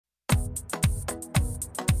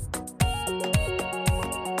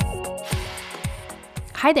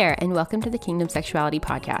Hi there, and welcome to the Kingdom Sexuality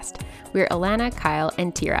Podcast. We're Alana, Kyle,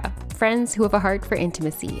 and Tira, friends who have a heart for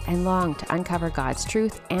intimacy and long to uncover God's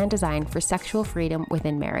truth and design for sexual freedom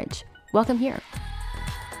within marriage. Welcome here.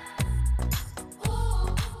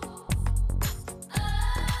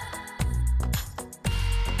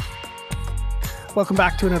 Welcome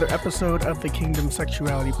back to another episode of the Kingdom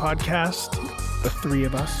Sexuality Podcast. The three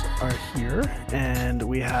of us are here, and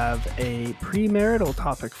we have a premarital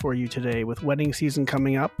topic for you today. With wedding season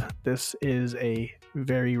coming up, this is a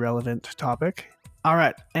very relevant topic. All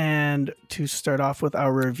right, and to start off with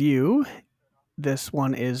our review, this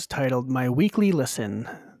one is titled My Weekly Listen.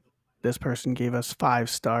 This person gave us 5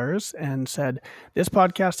 stars and said, "This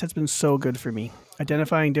podcast has been so good for me,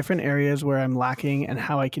 identifying different areas where I'm lacking and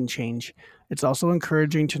how I can change. It's also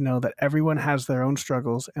encouraging to know that everyone has their own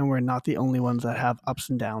struggles and we're not the only ones that have ups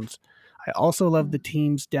and downs. I also love the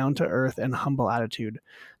team's down-to-earth and humble attitude.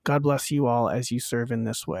 God bless you all as you serve in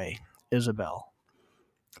this way. Isabel."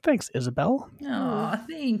 Thanks, Isabel. Oh,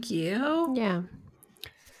 thank you. Yeah.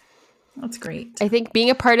 That's great. I think being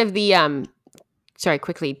a part of the, the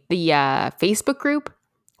Facebook group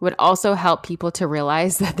would also help people to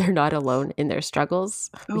realize that they're not alone in their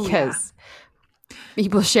struggles because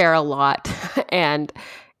people share a lot and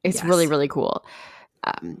it's really, really cool.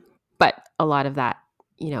 But a lot of that,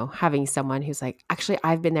 having someone who's like, actually,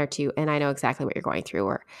 I've been there too, and I know exactly what you're going through,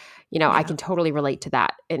 or, I can totally relate to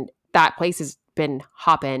that. And that place has been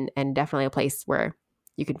hopping and definitely a place where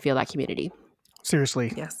you can feel that community.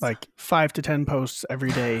 Seriously, like 5 to 10 posts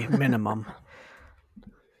every day minimum.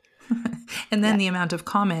 And then the amount of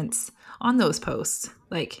comments on those posts,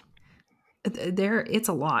 like it's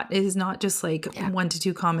a lot. It is not just like 1 to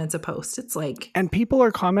 2 comments a post. It's like, and people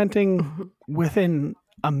are commenting within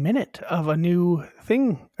a minute of a new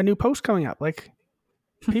post coming up. Like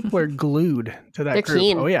people are glued to that group.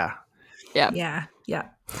 Keen. Oh yeah. Yeah.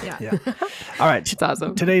 All right. It's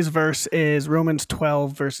awesome. Today's verse is Romans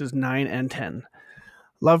 12 verses 9 and 10.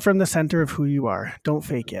 Love from the center of who you are. Don't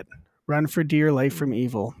fake it. Run for dear life from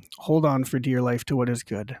evil. Hold on for dear life to what is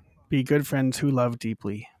good. Be good friends who love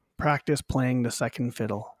deeply. Practice playing the second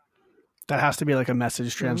fiddle. That has to be like a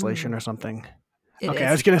Message translation or something. Okay,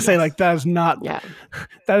 I was going to say like that is not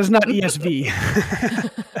ESV.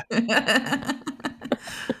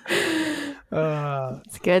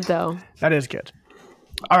 It's good though. That is good.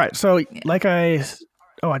 All right, so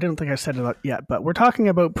I didn't think I said it yet, but we're talking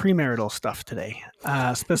about premarital stuff today.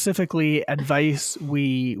 Specifically, advice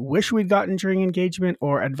we wish we'd gotten during engagement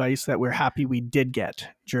or advice that we're happy we did get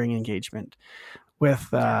during engagement.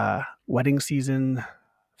 With wedding season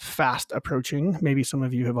fast approaching, maybe some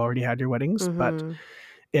of you have already had your weddings, but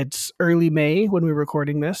it's early May when we're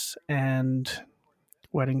recording this, and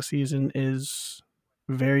wedding season is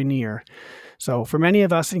very near. So for many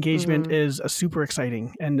of us, engagement is a super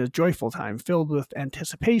exciting and a joyful time filled with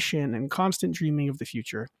anticipation and constant dreaming of the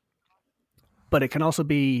future. But it can also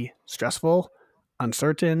be stressful,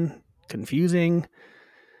 uncertain, confusing.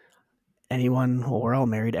 We're all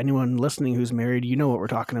married. Anyone listening who's married, you know what we're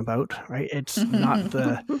talking about, right? It's not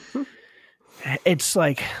it's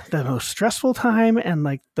like the most stressful time and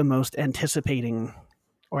like the most anticipated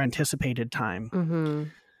time. Mm-hmm.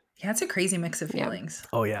 Yeah, it's a crazy mix of feelings.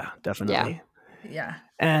 Oh yeah, definitely. Yeah.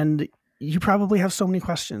 And you probably have so many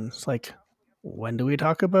questions like, when do we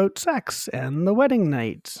talk about sex and the wedding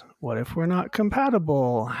night? What if we're not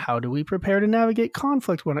compatible? How do we prepare to navigate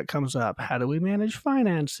conflict when it comes up? How do we manage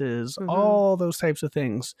finances? All those types of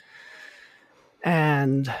things.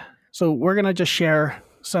 And so we're going to just share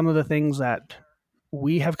some of the things that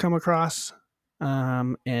we have come across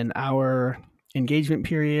in our engagement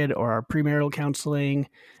period or our premarital counseling,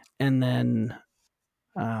 and then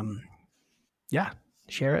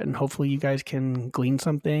share it, and hopefully you guys can glean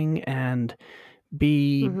something and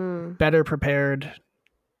be better prepared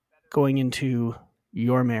going into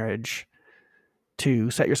your marriage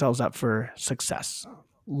to set yourselves up for success,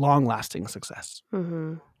 long-lasting success.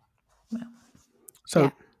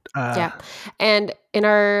 So and in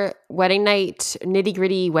our wedding night,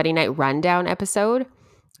 nitty-gritty wedding night rundown episode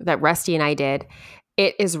that Rusty and I did,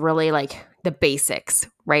 it is really like the basics,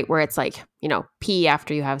 right? Where it's like, pee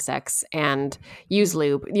after you have sex and use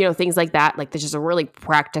lube, things like that. Like there's just a really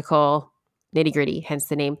practical nitty-gritty, hence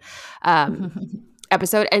the name,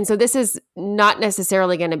 episode. And so this is not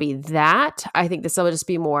necessarily going to be that. I think this will just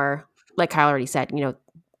be more, like Kyle already said,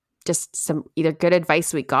 just some either good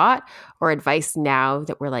advice we got or advice now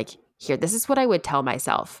that we're like, here, this is what I would tell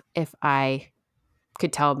myself if I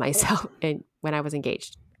could tell myself when I was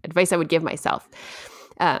engaged. Advice I would give myself.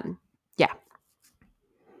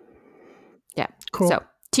 Yeah. Cool. So,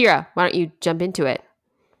 Tira, why don't you jump into it?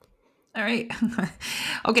 All right.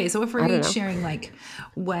 Okay. So if I we're don't each know. sharing like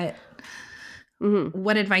what Mhm.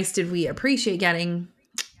 what advice did we appreciate getting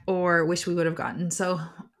or wish we would have gotten? So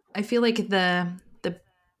I feel like the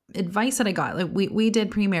advice that I got, like we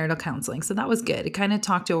did premarital counseling, so that was good. It kind of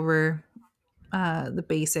talked over the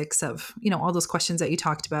basics of, you know, all those questions that you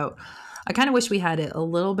talked about. I kind of wish we had it a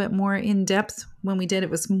little bit more in depth when we did. It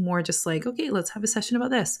was more just like, okay, let's have a session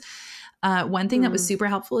about this. One thing that was Mhm. super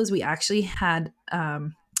helpful is we actually had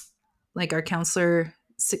like our counselor,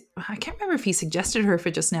 I can't remember if he suggested or if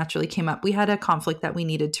it just naturally came up. We had a conflict that we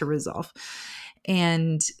needed to resolve.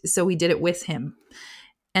 And so we did it with him.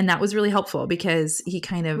 And that was really helpful because he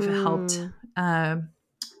kind of helped, Mm.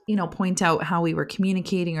 you know, point out how we were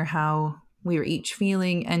communicating or how we were each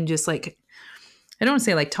feeling, and just like, I don't want to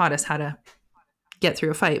say like taught us how to get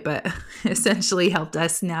through a fight, but essentially helped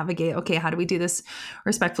us navigate, okay, how do we do this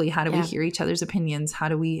respectfully? How do we Yeah. hear each other's opinions? How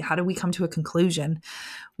do we come to a conclusion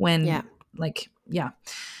when Yeah. like, yeah.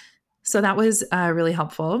 So that was really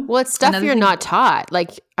helpful. Well, it's stuff Another you're thing, not taught.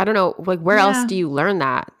 Like, I don't know, like where else yeah. do you learn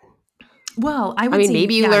that? Well, I I would mean, say,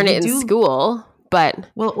 maybe you yeah, learn you it in do. school, but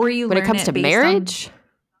Well, or you when it learn comes to it based on, marriage,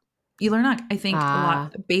 you learn, I think, a ah,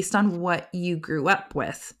 lot based on what you grew up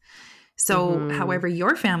with. So, mhm. however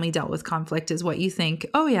your family dealt with conflict is what you think,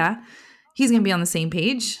 oh, yeah, he's going to be on the same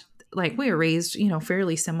page. Like we were raised, you know,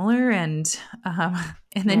 fairly similar. Um,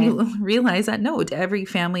 and then Right. you realize that no, every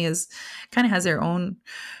family is kind of has their own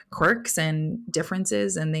quirks and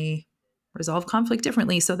differences, and they resolve conflict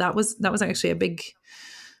differently. So that was actually a big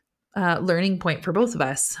learning point for both of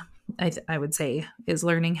us. I would say is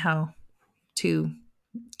learning how to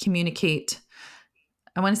communicate.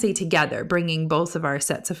 I want to say together, bringing both of our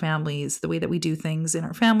sets of families, the way that we do things in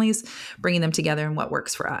our families, bringing them together and what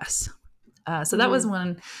works for us. So that was Mhm.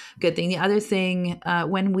 one good thing. The other thing,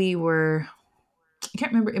 when we were, I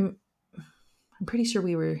can't remember, I'm pretty sure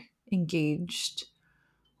we were engaged,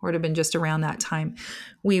 or it would have been just around that time.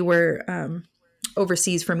 We were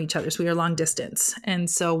overseas from each other, so we were long distance. And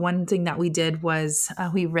so one thing that we did was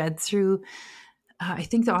we read through, I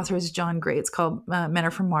think the author is John Gray. It's called Men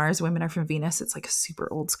Are From Mars, Women Are From Venus. It's like a super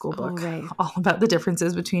old school Oh, book, right. all about the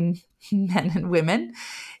differences between men and women.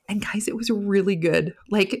 And guys, it was really good,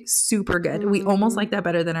 like super good. We almost Mm. like that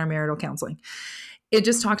better than our marital counseling. It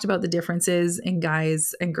just talked about the differences in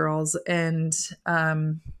guys and girls, and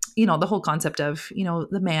you know, the whole concept of, you know,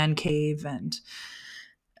 the man cave and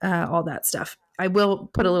all that stuff. I will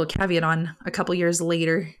put a little caveat on, a couple years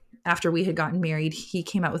later, after we had gotten married, he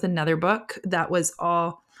came out with another book that was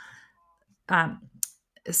all um,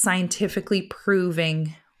 scientifically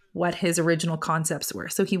proving what his original concepts were.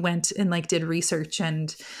 So he went and like did research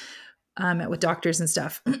and met with doctors and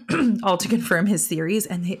stuff, all to confirm his theories.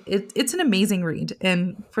 And it's an amazing read.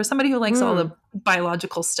 And for somebody who likes all Hmm. the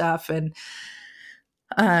biological stuff and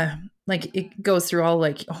uh, like it goes through all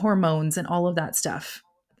like hormones and all of that stuff,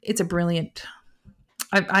 it's a brilliant.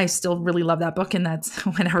 I still really love that book. And that's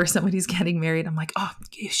whenever somebody's getting married, I'm like, oh,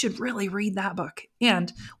 you should really read that book.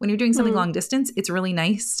 And when you're doing something Hmm. long distance, it's really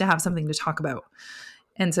nice to have something to talk about.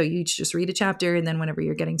 And so you just read a chapter, and then whenever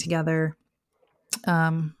you're getting together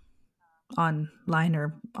um, online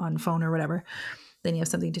or on phone or whatever, then you have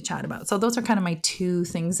something to chat about. So those are kind of my two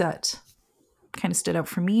things that kind of stood out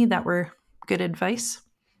for me that were good advice.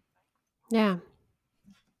 Yeah.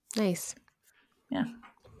 Nice. Yeah.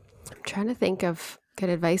 I'm trying to think of good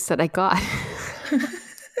advice that I got.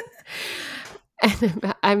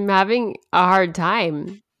 And I'm having a hard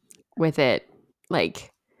time with it.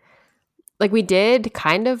 Like we did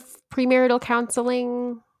kind of premarital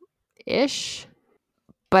counseling ish,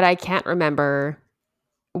 but I can't remember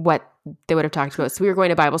what they would have talked about. So we were going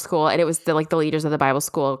to Bible school, and it was the leaders of the Bible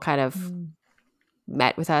school kind of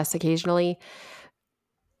met with us occasionally.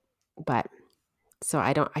 But so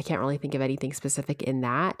I can't really think of anything specific in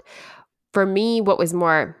that. For me, what was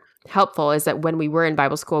more helpful is that when we were in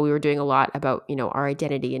Bible school, we were doing a lot about, you know, our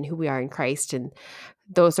identity and who we are in Christ and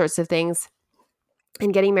those sorts of things.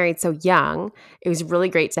 And getting married so young, it was really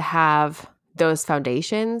great to have those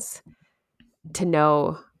foundations to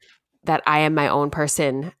know that I am my own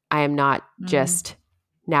person. I am not just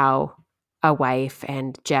now a wife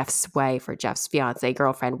and Jeff's wife or Jeff's fiance,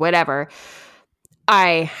 girlfriend, whatever.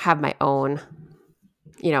 I have my own,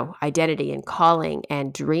 you know, identity and calling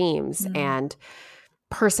and dreams and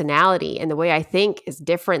personality, and the way I think is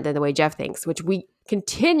different than the way Jeff thinks, which we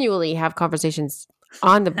continually have conversations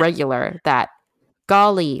on the regular that,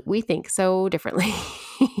 golly, we think so differently,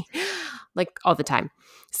 like all the time.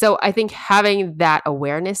 So I think having that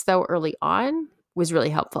awareness though early on was really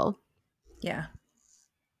helpful. Yeah.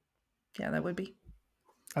 Yeah, that would be.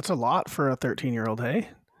 That's a lot for a 13-year-old, hey?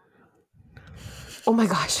 Oh my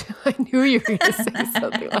gosh. I knew you were going to say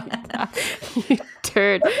something like that. You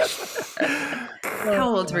turd.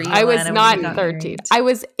 How old were you? I was Alana, when not you got 13. married? I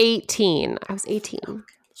was 18. I was 18.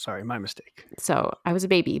 Sorry, my mistake. So I was a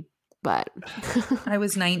baby, but I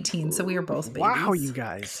was 19, so we were both babies. Wow, you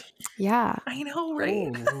guys. yeah. I know,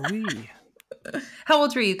 right? Holy. How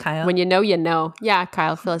old were you, Kyle? When you know, you know. Yeah,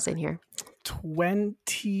 Kyle, fill us in here.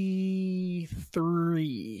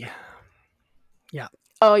 23. Yeah.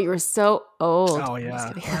 Oh, you were so old. Oh, I'm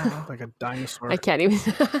just yeah. kidding. Wow. Like a dinosaur. I can't even.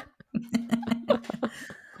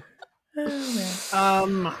 Oh,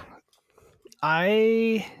 man.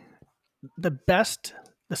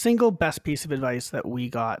 The single best piece of advice that we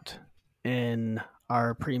got in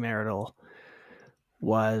our premarital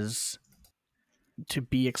was to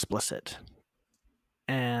be explicit.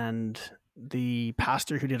 And the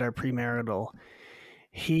pastor who did our premarital,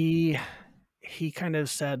 he kind of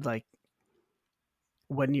said, like,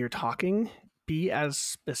 when you're talking, be as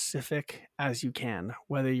specific as you can,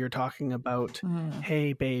 whether you're talking about,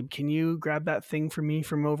 hey babe, can you grab that thing for me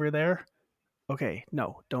from over there? Okay,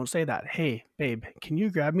 no, don't say that. Hey babe, can you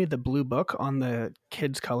grab me the blue book on the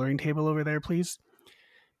kids coloring table over there, please?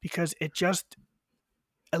 Because it just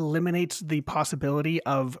eliminates the possibility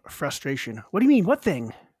of frustration. What do you mean? What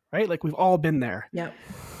thing? Right? Like, we've all been there. Yep.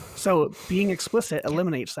 So being explicit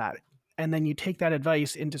eliminates that. And then you take that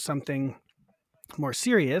advice into something more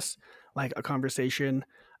serious, like a conversation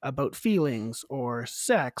about feelings or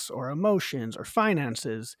sex or emotions or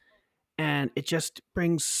finances. And it just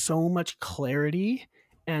brings so much clarity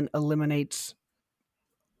and eliminates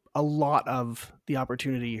a lot of the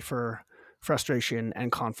opportunity for frustration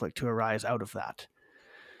and conflict to arise out of that.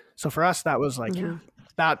 So for us, that was like,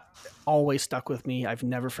 that always stuck with me. I've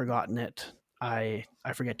never forgotten it. I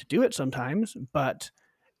forget to do it sometimes, but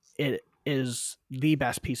it is the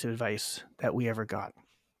best piece of advice that we ever got.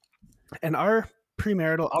 And our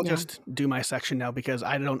premarital, I'll just do my section now because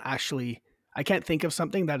I can't think of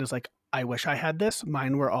something that is like, I wish I had this.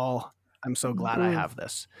 Mine were all, I'm so glad I have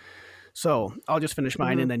this. So I'll just finish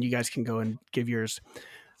mine and then you guys can go and give yours.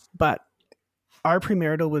 But our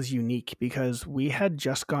premarital was unique because we had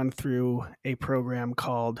just gone through a program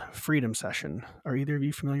called Freedom Session. Are either of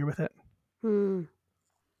you familiar with it?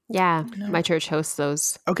 Yeah, my church hosts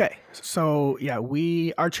those. Okay. So yeah,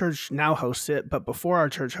 our church now hosts it, but before our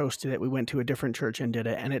church hosted it, we went to a different church and did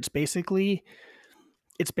it. And it's basically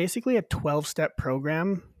a 12-step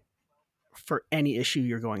program for any issue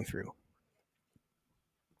you're going through.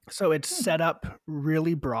 So it's set up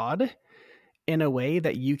really broad in a way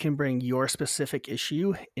that you can bring your specific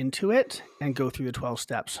issue into it and go through the 12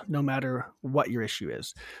 steps, no matter what your issue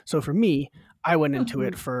is. So for me, I went into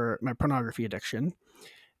it for my pornography addiction,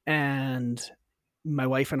 and my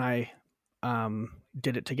wife and I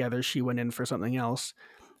did it together. She went in for something else,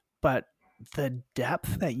 but the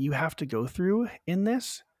depth that you have to go through in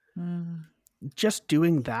this, just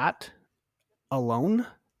doing that alone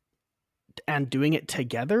and doing it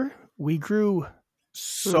together, we grew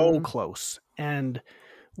so close, and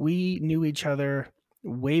we knew each other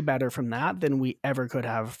way better from that than we ever could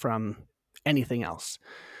have from anything else.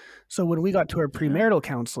 So when we got to our premarital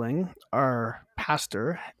counseling, our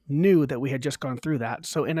pastor knew that we had just gone through that.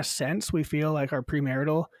 So in a sense, we feel like our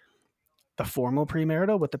premarital, the formal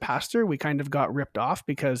premarital with the pastor, we kind of got ripped off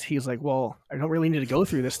because he's like, well, I don't really need to go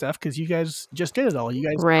through this stuff because you guys just did it all. You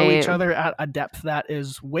guys know each other at a depth that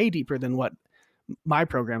is way deeper than what my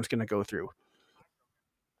program's going to go through.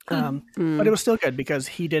 But it was still good because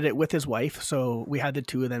he did it with his wife. So we had the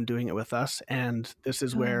two of them doing it with us. And this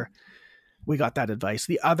is where we got that advice.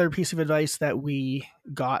 The other piece of advice that we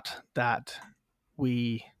got that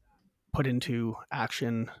we put into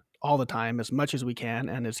action all the time, as much as we can,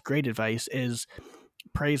 and it's great advice, is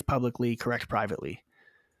praise publicly, correct privately.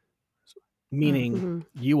 Meaning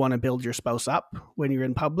you want to build your spouse up when you're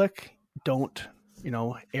in public. Don't,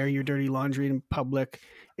 air your dirty laundry in public.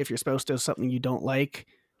 If your spouse does something you don't like,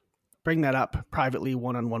 bring that up privately,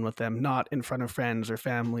 one-on-one with them, not in front of friends or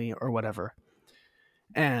family or whatever.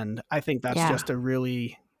 And I think that's just a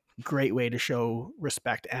really great way to show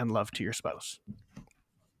respect and love to your spouse.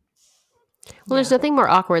 Well, there's nothing more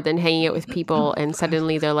awkward than hanging out with people and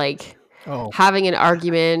suddenly they're like having an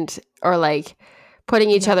argument or like putting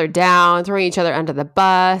each other down, throwing each other under the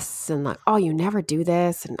bus and like, oh, you never do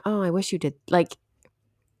this. And oh, I wish you did. Like,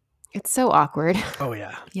 it's so awkward. Oh,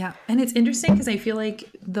 yeah. Yeah. And it's interesting because I feel like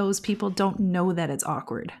those people don't know that it's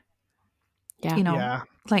awkward. Yeah.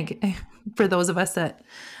 Like for those of us that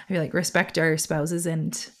I feel like respect our spouses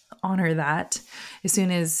and honor that, as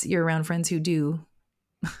soon as you're around friends who do,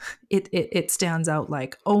 it stands out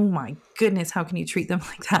like, oh my goodness, how can you treat them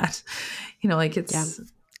like that? Like it's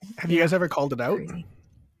Have you guys ever called it out? Crazy.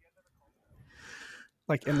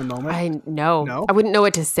 Like in the moment? I know. No? I wouldn't know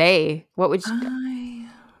what to say. What would you?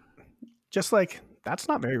 Just like, that's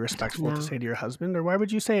not very respectful No. to say to your husband, or why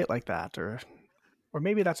would you say it like that? Or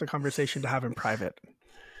maybe that's a conversation to have in private.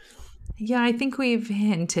 Yeah, I think we've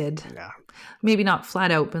hinted. Yeah. Maybe not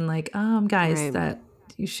flat out, but like, guys, Right. that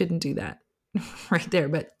you shouldn't do that right there,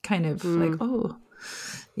 but kind of like, oh,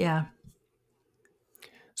 yeah.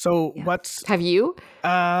 So Yeah. what's Have you?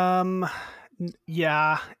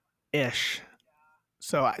 yeah, ish.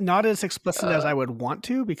 So not as explicit as I would want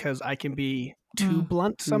to, because I can be too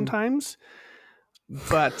blunt sometimes.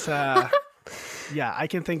 But yeah, I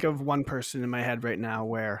can think of one person in my head right now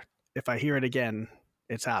where if I hear it again,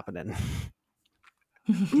 it's happening.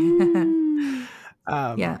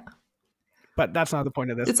 Yeah. But that's not the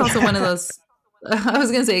point of this. It's also one of those, I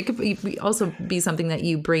was going to say, it could also be something that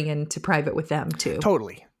you bring into private with them too.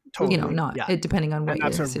 Totally. You know, not Yeah. it depending on what And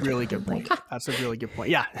that's your a really good situation- point. That's a really good point.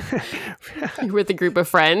 Yeah. You're with a group of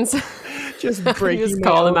friends. Just breaking Just my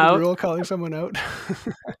call them own out. rule, calling someone out.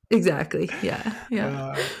 Exactly. Yeah.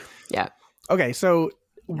 Yeah. Yeah. Okay, so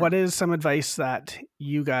what is some advice that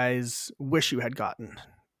you guys wish you had gotten?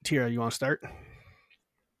 Tira, you want to start?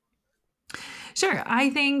 Sure. I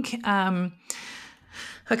think a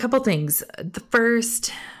couple things. The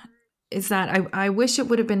first is that I wish it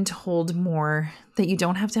would have been told more that you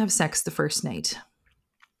don't have to have sex the first night.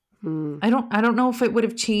 I don't know if it would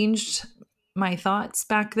have changed my thoughts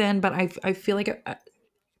back then, but I feel like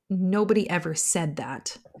nobody ever said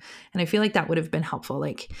that. And I feel like that would have been helpful.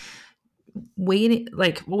 Like waiting,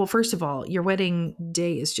 like, well, first of all, your wedding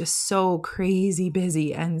day is just so crazy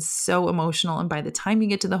busy and so emotional. And by the time you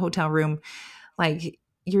get to the hotel room, like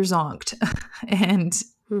you're zonked and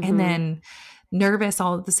then nervous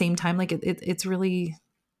all at the same time. Like it's really,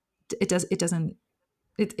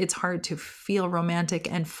 it's hard to feel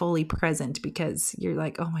romantic and fully present because you're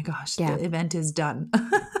like, oh my gosh, Yeah. the event is done.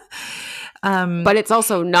 But it's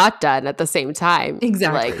also not done at the same time.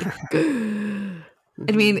 Exactly. Like,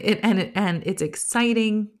 I mean, and it's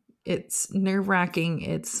exciting. It's nerve wracking.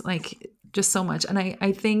 It's like just so much. And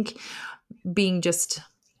I think being just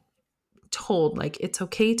told like it's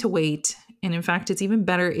okay to wait. And in fact, it's even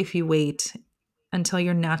better if you wait until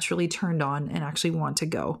you're naturally turned on and actually want to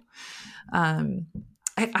go.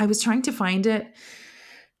 I was trying to find it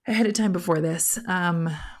ahead of time before this.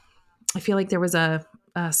 I feel like there was a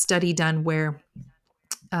study done where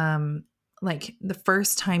like the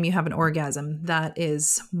first time you have an orgasm, that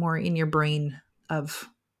is more in your brain of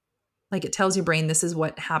like it tells your brain this is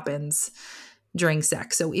what happens during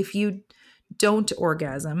sex. So if you don't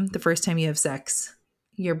orgasm the first time you have sex,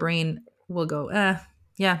 your brain will go,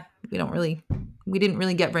 yeah, we didn't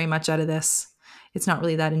really get very much out of this. It's not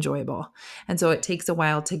really that enjoyable. And so it takes a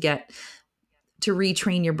while to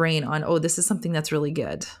retrain your brain on, oh, this is something that's really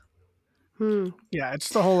good. Yeah, it's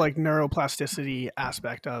the whole like neuroplasticity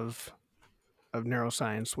aspect of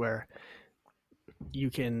neuroscience where you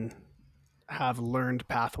can have learned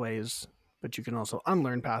pathways, but you can also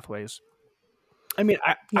unlearn pathways. I mean,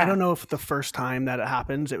 I don't know if the first time that it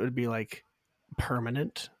happens, it would be like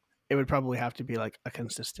permanent. It would probably have to be like a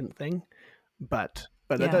consistent thing, but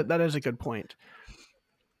that is a good point.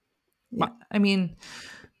 Yeah. I mean,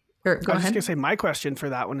 go I was just ahead. gonna say my question for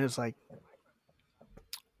that one is like,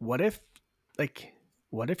 what if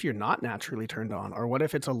you're not naturally turned on, or what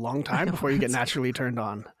if it's a long time before you get naturally turned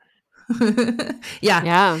on? Yeah.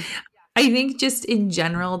 yeah. I think just in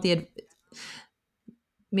general,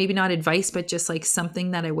 maybe not advice, but just like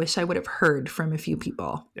something that I wish I would have heard from a few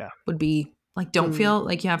people would be like, don't feel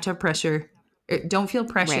like you have to have pressure. Don't feel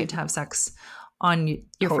pressured to have sex on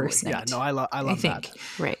your first night. Yeah, no, I love that.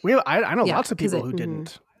 Right. I know lots of people who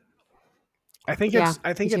didn't. I think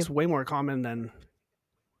it's way more common than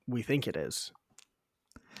we think it is.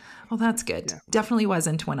 Well, that's good. Yeah. Definitely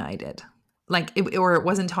wasn't when I did. Like, it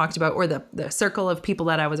wasn't talked about, or the circle of people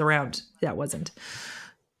that I was around, that wasn't.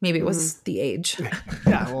 Maybe it was the age.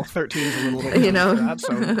 Yeah, well, 13 is a little bit You know? for that,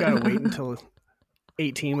 so you gotta wait until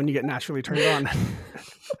 18 when you get naturally turned on.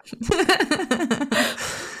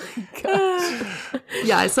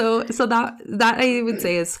 Yeah, so that I would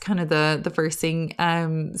say is kind of the first thing.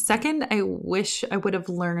 Second, I wish I would have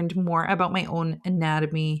learned more about my own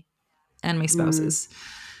anatomy and my spouse's.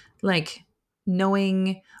 Like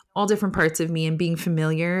knowing all different parts of me and being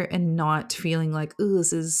familiar and not feeling like, oh,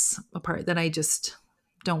 this is a part that I just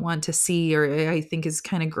don't want to see, or I think is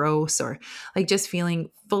kind of gross, or like just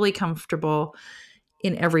feeling fully comfortable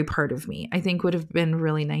in every part of me, I think would have been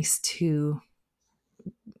really nice to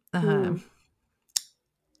the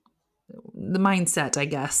mindset, I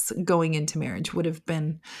guess, going into marriage would have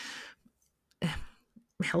been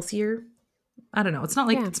healthier. I don't know. It's not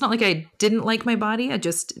like Yeah. I didn't like my body. I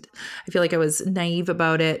feel like I was naive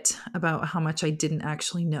about it, about how much I didn't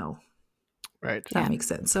actually know. Right. That makes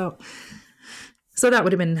sense. So that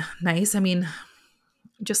would have been nice. I mean,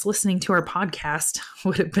 just listening to our podcast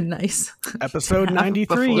would have been nice. Episode to have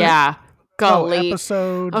 93. before. Yeah. Golly.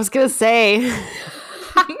 Episode. I was going to say.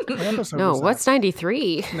 What episode No, was that? what's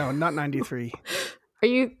 93? No, not 93. Are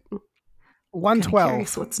you? 112.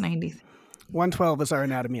 Curious what's 90? 112 is our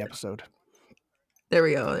anatomy episode. There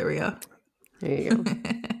we go. There you go.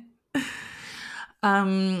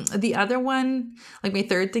 The other one, like my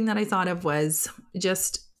third thing that I thought of was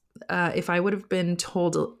just if I would have been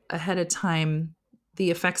told ahead of time the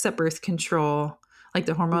effects that birth control, like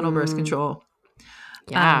the hormonal birth control,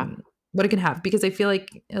 Yeah. what it can have. Because I feel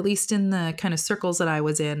like, at least in the kind of circles that I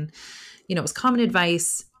was in, you know, it was common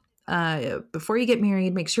advice. Before you get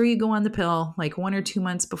married, make sure you go on the pill like 1 or 2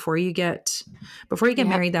 months before you get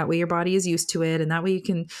married. That way your body is used to it, and that way you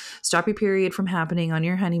can stop your period from happening on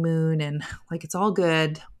your honeymoon, and like it's all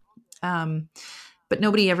good. But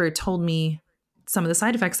nobody ever told me some of the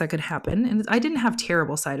side effects that could happen. And I didn't have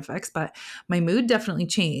terrible side effects, but my mood definitely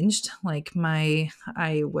changed. Like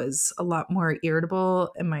I was a lot more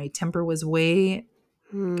irritable, and my temper was way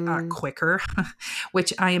quicker,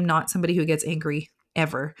 which I am not somebody who gets angry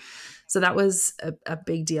ever. So that was a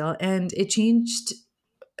big deal. And it changed,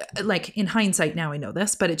 like in hindsight now I know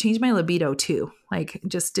this, but it changed my libido too. Like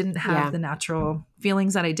just didn't have the natural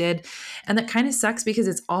feelings that I did. And that kind of sucks because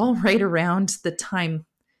it's all right around the time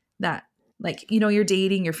that, like, you know, you're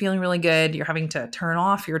dating, you're feeling really good, you're having to turn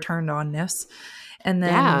off your turned onness. And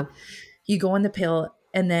then you go on the pill,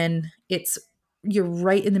 and then you're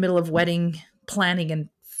right in the middle of wedding planning and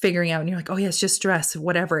figuring out, and you're like, oh yeah, it's just stress,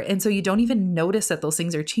 whatever. And so you don't even notice that those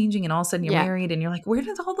things are changing, and all of a sudden you're married, and you're like, where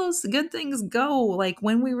did all those good things go? Like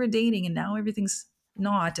when we were dating, and now everything's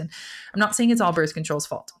not. And I'm not saying it's all birth control's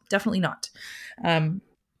fault. Definitely not. And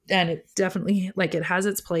it definitely, like, it has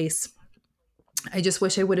its place. I just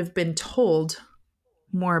wish I would have been told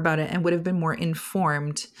more about it and would have been more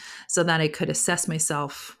informed so that I could assess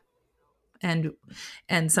myself and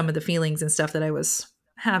some of the feelings and stuff that I was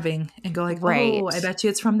having, and go like, oh, I bet you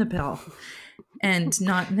it's from the pill. And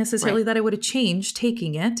not necessarily that I would have changed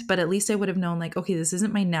taking it, but at least I would have known, like, okay, this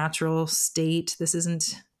isn't my natural state. This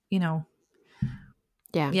isn't, you know.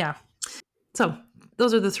 Yeah. So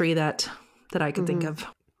those are the three that I could think of.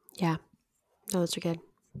 Yeah. Those are good.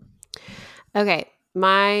 Okay.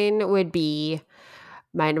 My number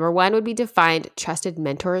one would be to find trusted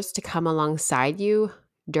mentors to come alongside you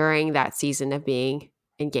during that season of being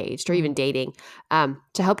engaged or even dating,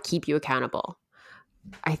 to help keep you accountable.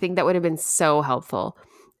 I think that would have been so helpful.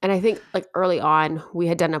 And I think, like, early on, we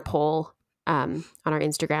had done a poll on our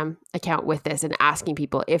Instagram account with this and asking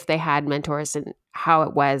people if they had mentors and how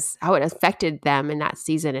it affected them in that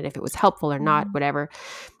season, and if it was helpful or not, whatever.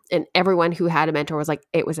 And everyone who had a mentor was like,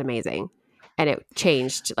 it was amazing. And it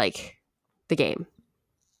changed, like, the game.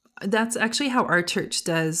 That's actually how our church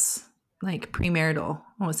does, like, premarital.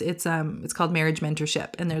 It's called marriage mentorship,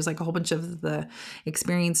 and there's like a whole bunch of the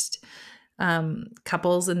experienced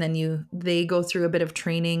couples, and then they go through a bit of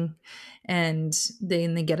training, and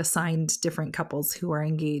they get assigned different couples who are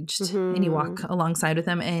engaged, and you walk alongside with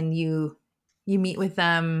them, and you meet with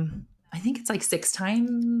them. I think it's like 6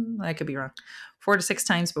 times. I could be wrong. 4 to 6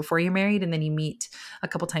 times before you're married, and then you meet a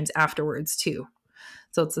couple times afterwards too.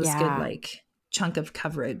 So it's this good, like, chunk of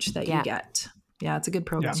coverage that you get. Yeah, it's a good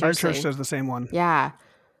program. Yeah, our church does the same one. Yeah.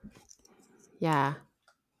 Yeah.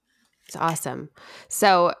 It's awesome.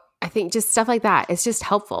 So I think just stuff like that, it's just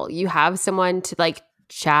helpful. You have someone to, like,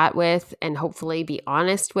 chat with and hopefully be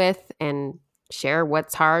honest with and share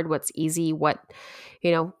what's hard, what's easy,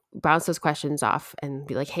 bounce those questions off and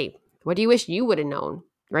be like, hey, what do you wish you would have known?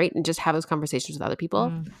 Right? And just have those conversations with other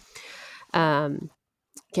people.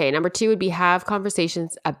 Okay. Number 2 would be have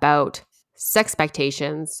conversations about sex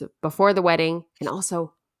expectations before the wedding and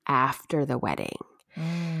also after the wedding.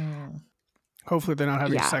 Hopefully they're not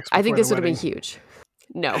having sex before I think this the would have wedding. been huge.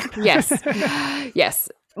 No. Yes. Yes.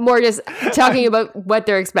 More just talking about what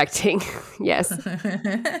they're expecting. Yes.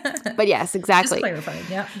 But yes, exactly. Just clarifying.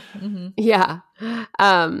 Yeah. Mm-hmm. Yeah.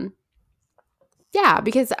 Yeah,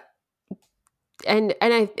 because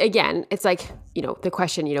again, it's like, the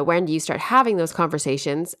question, when do you start having those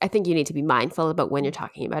conversations? I think you need to be mindful about when you're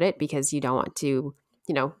talking about it, because you don't want to,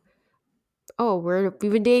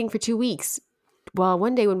 we've been dating for 2 weeks. Well,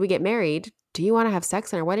 one day when we get married, do you want to have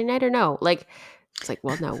sex on our wedding night or no? Like, it's like,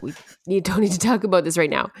 well, no, don't need to talk about this right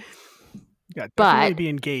now. Yeah, definitely be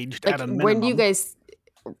engaged, like, at a minimum. When do you guys?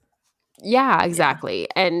 Yeah, exactly.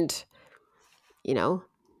 And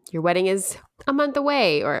your wedding is a month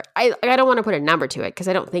away, or I don't want to put a number to it because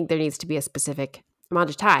I don't think there needs to be a specific amount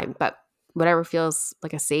of time, but whatever feels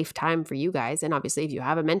like a safe time for you guys. And obviously, if you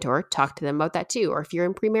have a mentor, talk to them about that too. Or if you're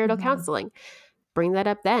in premarital counseling, bring that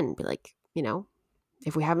up then. Be like,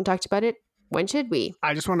 if we haven't talked about it, when should we?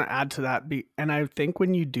 I just want to add to that. And I think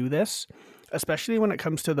when you do this, especially when it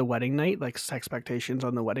comes to the wedding night, like expectations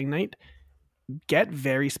on the wedding night, get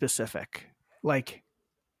very specific. Like,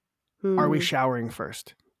 are we showering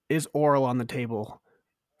first? Is oral on the table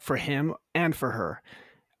for him and for her?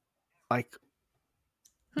 Like,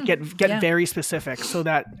 get very specific so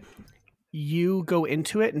that you go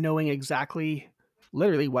into it knowing exactly,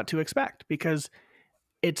 literally what to expect, because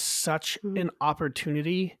it's such an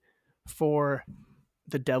opportunity for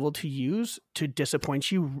the devil to use to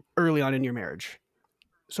disappoint you early on in your marriage.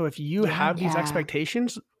 So if you have these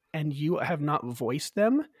expectations and you have not voiced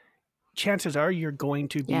them, chances are you're going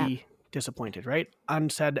to be disappointed, right?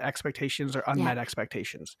 Unsaid expectations or unmet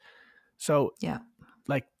expectations. So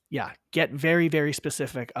get very, very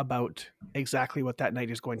specific about exactly what that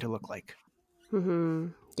night is going to look like.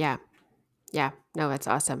 Yeah. No, that's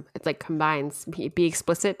awesome. It's like combines, be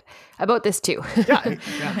explicit about this too.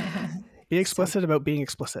 Be explicit about being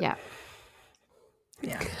explicit. Yeah.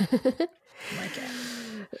 Like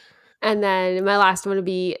it. And then my last one would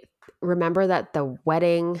be, remember that the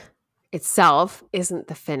wedding itself isn't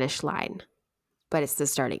the finish line, but it's the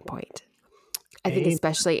starting point. I think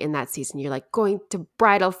especially in that season, you're like going to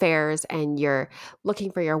bridal fairs and you're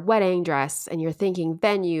looking for your wedding dress and you're thinking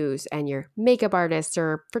venues and your makeup artists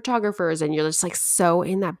or photographers, and you're just like so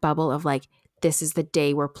in that bubble of like, this is the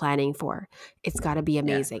day we're planning for. It's got to be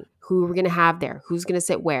amazing. Who we're going to have there, who's going to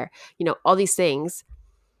sit where, all these things,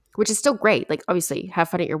 which is still great. Like, obviously, have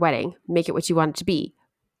fun at your wedding, make it what you want it to be.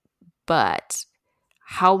 But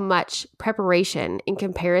how much preparation in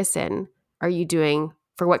comparison are you doing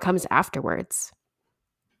for what comes afterwards?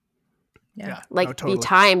 The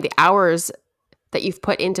time, the hours that you've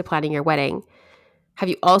put into planning your wedding, have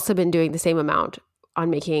you also been doing the same amount on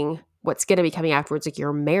making what's going to be coming afterwards, like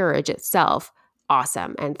your marriage itself,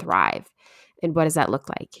 awesome and thrive? And what does that look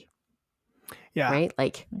like? Yeah. Right?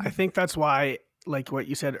 Like, I think that's why, like what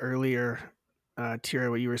you said earlier, Tira,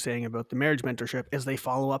 what you were saying about the marriage mentorship is they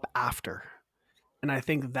follow up after. And I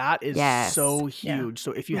think that is so huge.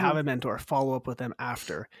 So if you have a mentor, follow up with them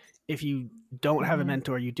after. If you don't have a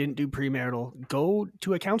mentor, you didn't do premarital, go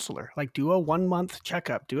to a counselor. Like, do a 1 month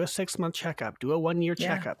checkup, do a 6 month checkup, do a 1 year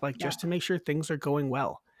checkup, just to make sure things are going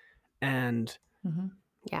well. And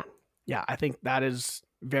I think that is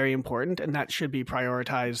very important, and that should be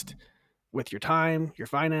prioritized with your time, your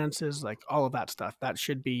finances, like all of that stuff. That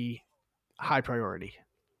should be high priority.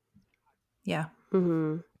 Yeah.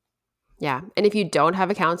 Yeah. And if you don't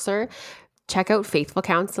have a counselor, check out Faithful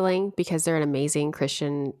Counseling, because they're an amazing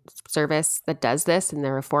Christian service that does this, and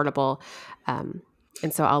they're affordable. And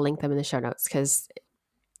so I'll link them in the show notes because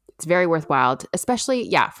it's very worthwhile, especially,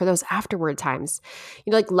 for those afterward times.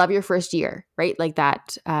 Like Love Your First Year, right? Like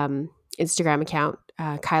that Instagram account,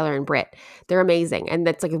 Kyler and Britt, they're amazing. And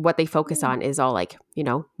that's like what they focus on is all like,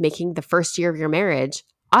 making the first year of your marriage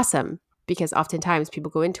awesome, because oftentimes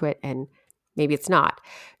people go into it and maybe it's not.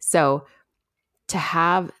 So to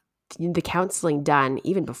have the counseling done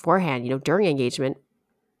even beforehand, during engagement,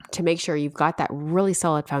 to make sure you've got that really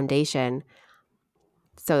solid foundation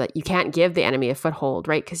so that you can't give the enemy a foothold,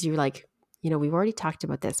 right? Because you're like, we've already talked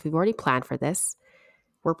about this. We've already planned for this.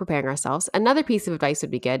 We're preparing ourselves. Another piece of advice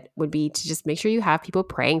would be to just make sure you have people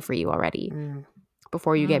praying for you already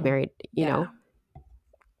before you get married, know,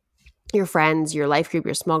 your friends, your life group,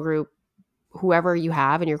 your small group, whoever you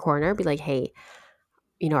have in your corner, be like, hey,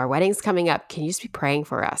 our wedding's coming up. Can you just be praying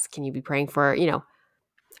for us? Can you be praying for,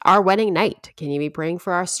 our wedding night? Can you be praying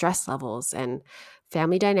for our stress levels and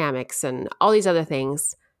family dynamics and all these other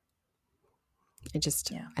things? And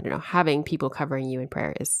just, I don't know, having people covering you in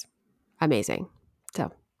prayer is amazing.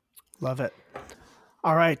 So love it.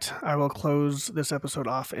 All right. I will close this episode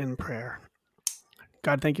off in prayer.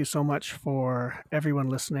 God, thank you so much for everyone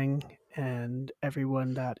listening and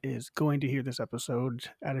everyone that is going to hear this episode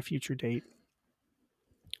at a future date.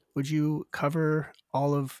 Would you cover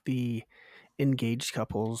all of the engaged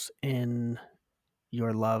couples in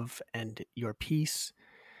your love and your peace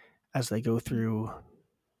as they go through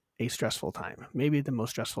a stressful time, maybe the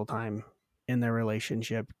most stressful time in their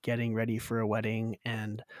relationship, getting ready for a wedding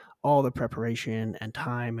and all the preparation and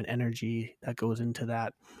time and energy that goes into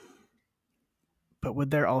that? But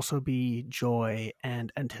would there also be joy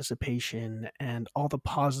and anticipation and all the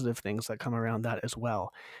positive things that come around that as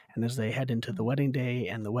well? And as they head into the wedding day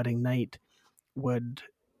and the wedding night, would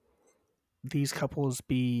these couples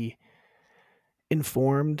be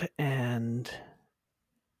informed and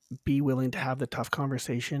be willing to have the tough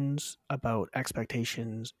conversations about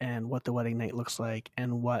expectations and what the wedding night looks like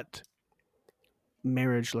and what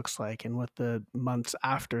marriage looks like and what the months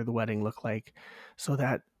after the wedding look like, so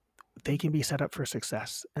that they can be set up for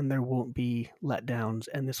success and there won't be letdowns,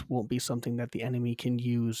 and this won't be something that the enemy can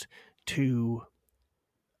use to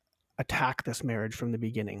attack this marriage from the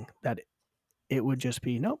beginning. That it would just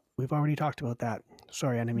be, nope, we've already talked about that.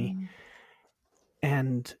 Sorry, enemy.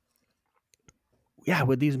 And yeah,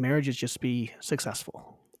 would these marriages just be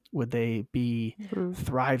successful? Would they be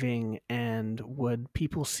thriving? And would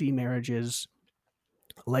people see marriages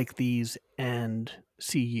like these and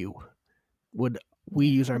see you? Would we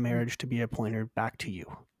use our marriage to be a pointer back to you?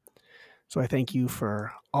 So I thank you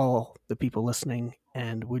for all the people listening,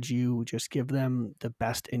 and would you just give them the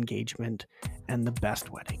best engagement and the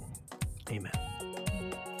best wedding? Amen.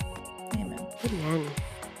 Amen. Amen.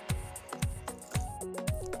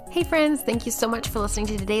 Hey friends, thank you so much for listening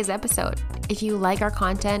to today's episode. If you like our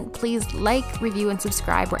content, please like, review, and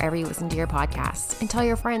subscribe wherever you listen to your podcasts, and tell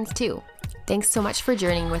your friends too. Thanks so much for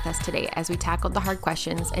journeying with us today as we tackled the hard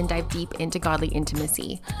questions and dive deep into godly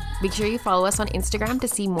intimacy. Make sure you follow us on Instagram to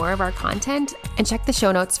see more of our content, and check the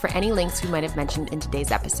show notes for any links we might have mentioned in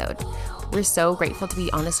today's episode. We're so grateful to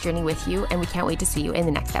be on this journey with you, and we can't wait to see you in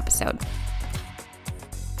the next episode.